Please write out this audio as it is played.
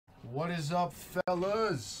What is up,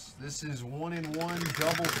 fellas? This is 1-in-1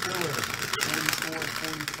 double filler,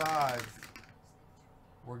 44-45.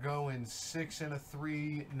 We're going 6 and a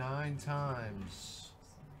 3, 9 times.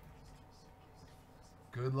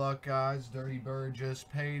 Good luck, guys. Dirty Bird just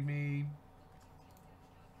paid me.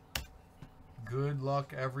 Good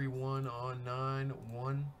luck, everyone, on 9.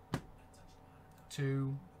 1,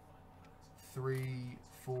 2, 3,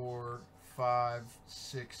 4, 5,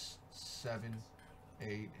 6, 7,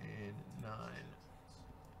 8, and 9.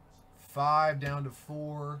 5 down to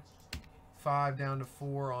 4. 5 down to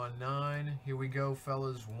 4 on 9. Here we go,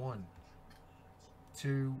 fellas. 1,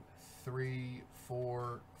 2, 3,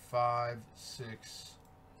 4, 5, 6,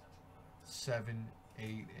 7, 8,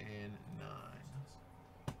 and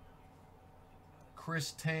 9.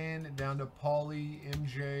 Chris Tan down to Paulie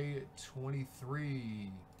MJ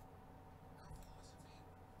 23.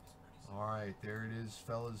 All right, there it is,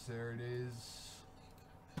 fellas. There it is.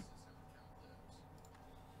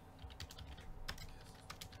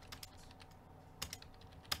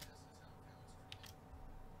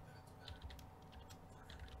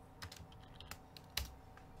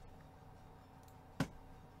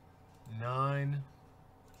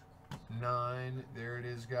 Nine. There it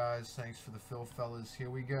is, guys. Thanks for the fill, fellas.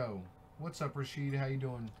 Here we go. What's up, Rashid? How you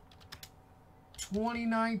doing?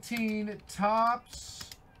 2019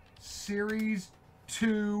 Topps Series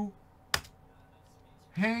 2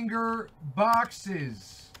 Hanger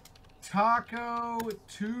Boxes. Taco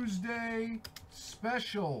Tuesday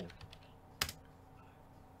Special.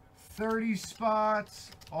 30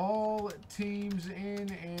 spots. All teams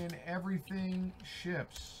in and everything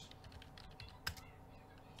ships.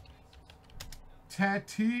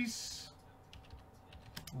 Tatis,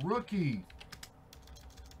 rookie.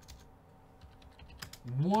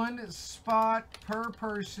 1 spot per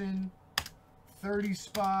person. 30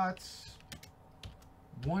 spots.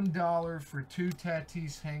 $1 for 2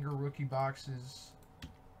 Tatis Hanger rookie boxes.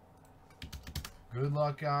 Good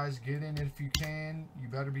luck, guys. Get in if you can. You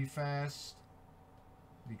better be fast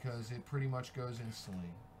because it pretty much goes instantly.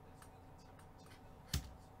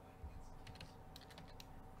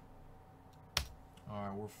 All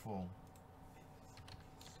right, we're full.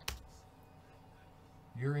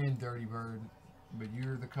 You're in, Dirty Bird, but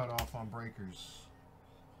you're the cutoff on breakers.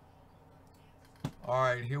 All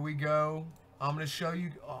right, here we go. I'm going to show you.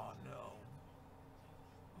 Oh, no.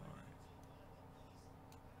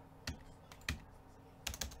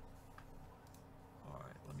 All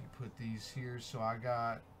right, let me put these here. So I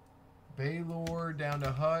got Baylor down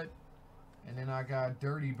to Hut, and then I got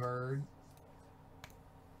Dirty Bird.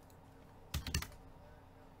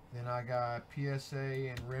 Then I got PSA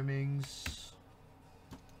and Rimmings.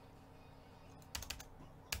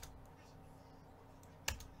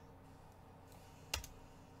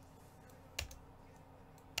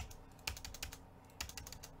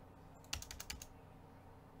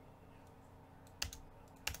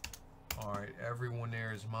 Alright, everyone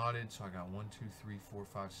there is modded. So I got 1, 2, 3, 4,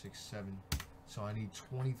 5, 6, 7. So I need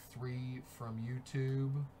 23 from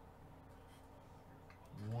YouTube.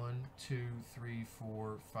 1, 2, 3,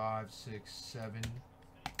 4, 5, 6, 7,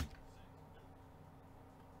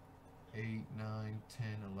 8, 9, 10,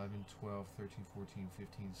 11, 12, 13, 14,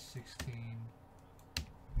 15, 16,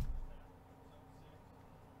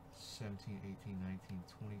 17, 18, 19,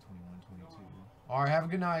 20, 21, 22. All right, have a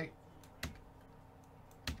good night.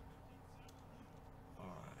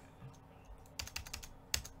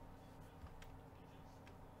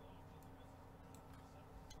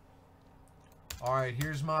 All right,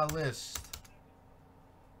 here's my list.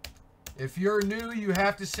 If you're new, you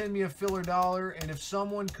have to send me a filler dollar, and if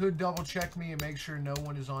someone could double check me and make sure no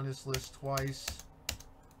one is on this list twice,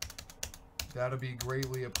 that'll be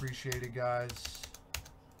greatly appreciated, guys.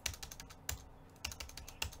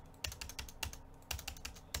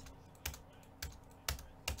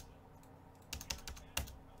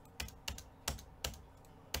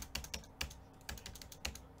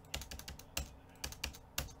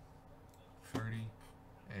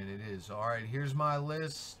 All right, here's my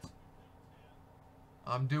list.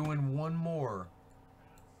 I'm doing one more.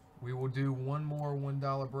 We will do one more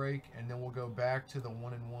 $1 break, and then we'll go back to the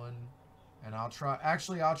 1-in-1. And I'll try.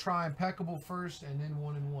 Actually, I'll try Impeccable first, and then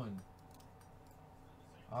 1-in-1.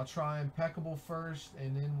 I'll try Impeccable first,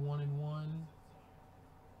 and then 1-in-1.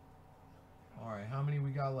 All right, how many we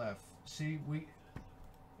got left? See,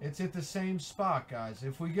 it's at the same spot, guys.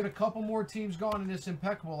 If we get a couple more teams gone in this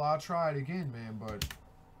Impeccable, I'll try it again, man. But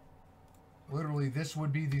literally, this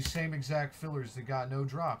would be the same exact fillers that got no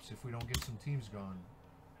drops if we don't get some teams gone.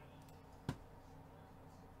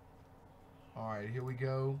 All right, here we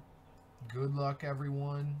go. Good luck,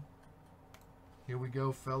 everyone. Here we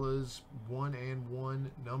go, fellas. 1 and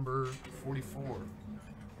 1, number 44.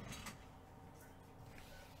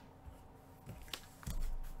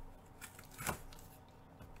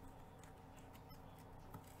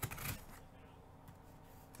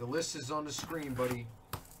 The list is on the screen, buddy.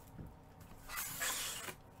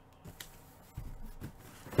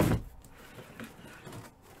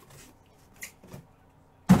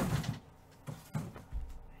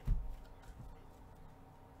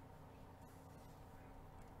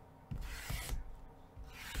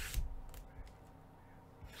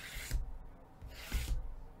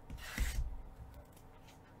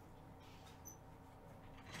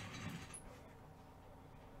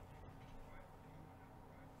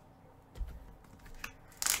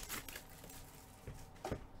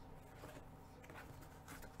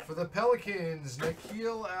 For the Pelicans,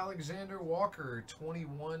 Nickeil Alexander-Walker,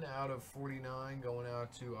 21 out of 49, going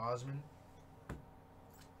out to Osman.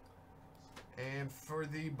 And for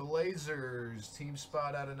the Blazers, team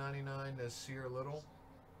spot out of 99, Nasir Little.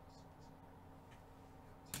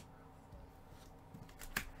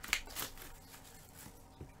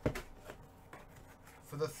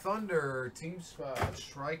 For the Thunder, team spot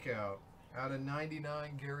strikeout out of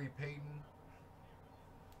 99, Gary Payton.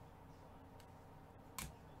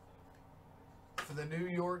 For the New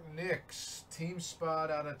York Knicks, team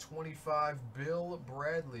spot out of 25, Bill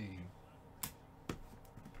Bradley.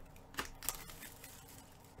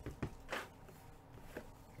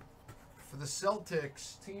 For the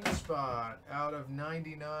Celtics, team spot out of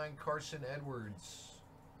 99, Carson Edwards.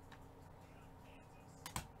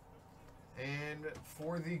 And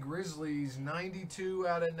for the Grizzlies, 92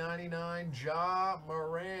 out of 99, Ja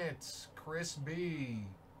Morant, Chris B.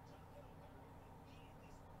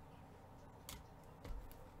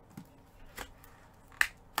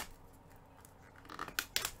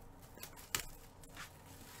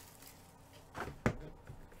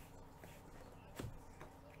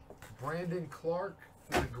 Brandon Clark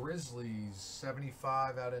for the Grizzlies,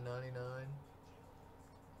 75 out of 99.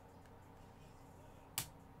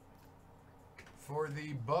 For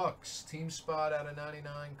the Bucks, team spot out of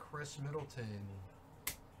 99, Chris Middleton.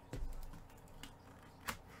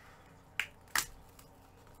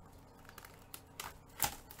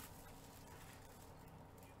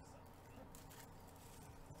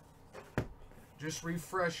 Just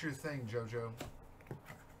refresh your thing, JoJo.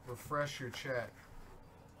 Refresh your chat.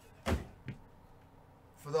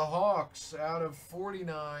 For the Hawks, out of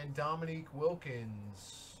 49, Dominique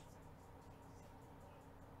Wilkins.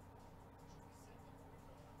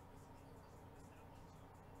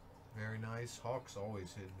 Very nice. Hawks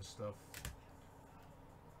always hitting stuff.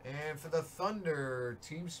 And for the Thunder,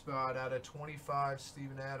 team spot out of 25,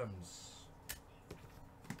 Steven Adams.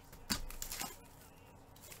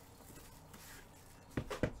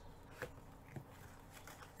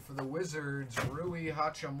 For the Wizards, Rui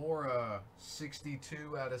Hachimura,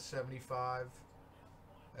 62 out of 75.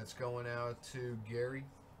 That's going out to Gary.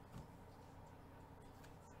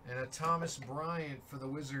 And a Thomas Bryant for the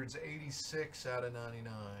Wizards, 86 out of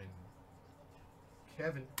 99.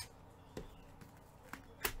 Kevin.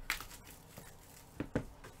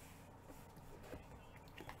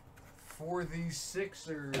 For the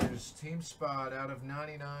Sixers, team spot out of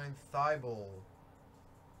 99, Thibault.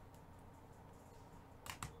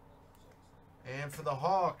 And for the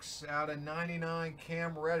Hawks, out of 99,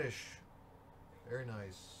 Cam Reddish. Very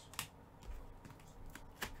nice.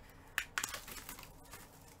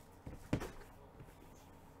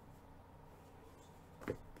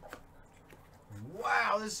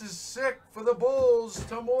 Wow, this is sick for the Bulls.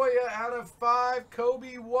 Tomoya out of 5,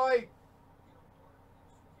 Kobe White.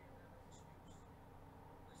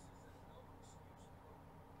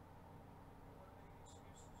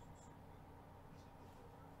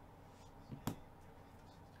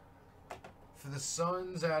 For the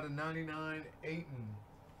Suns, out of 99, Ayton.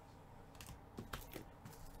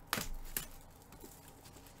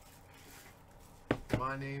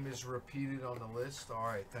 My name is repeated on the list. All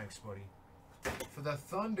right, thanks, buddy. For the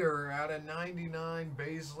Thunder, out of 99,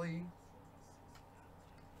 Baisley.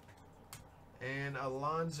 And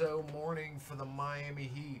Alonzo Mourning for the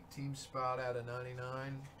Miami Heat. Team spot out of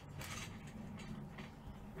 99.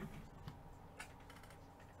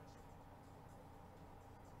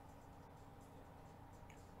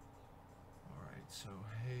 Alright, so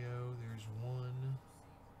Heyo, there's one.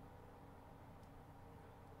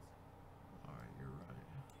 Alright, you're right.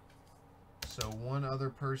 So one other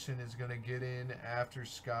person is going to get in after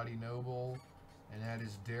Scotty Noble, and that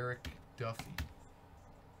is Derek Duffy.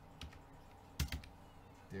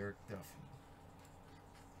 Derek Duffy.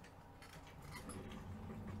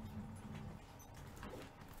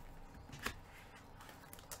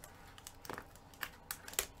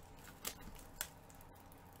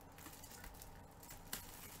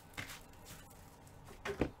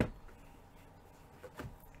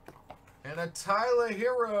 And a Tyler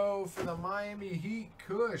Hero for the Miami Heat.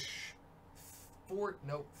 Kush.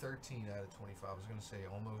 13 out of 25. I was going to say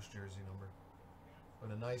almost jersey number.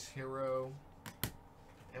 But a nice Hero.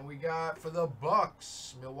 And we got for the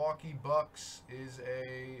Bucks, Milwaukee Bucks is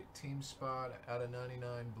a team spot out of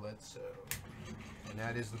 99, Bledsoe. And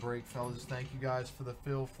that is the break, fellas. Thank you guys for the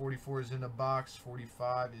fill. 44 is in the box.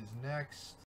 45 is next.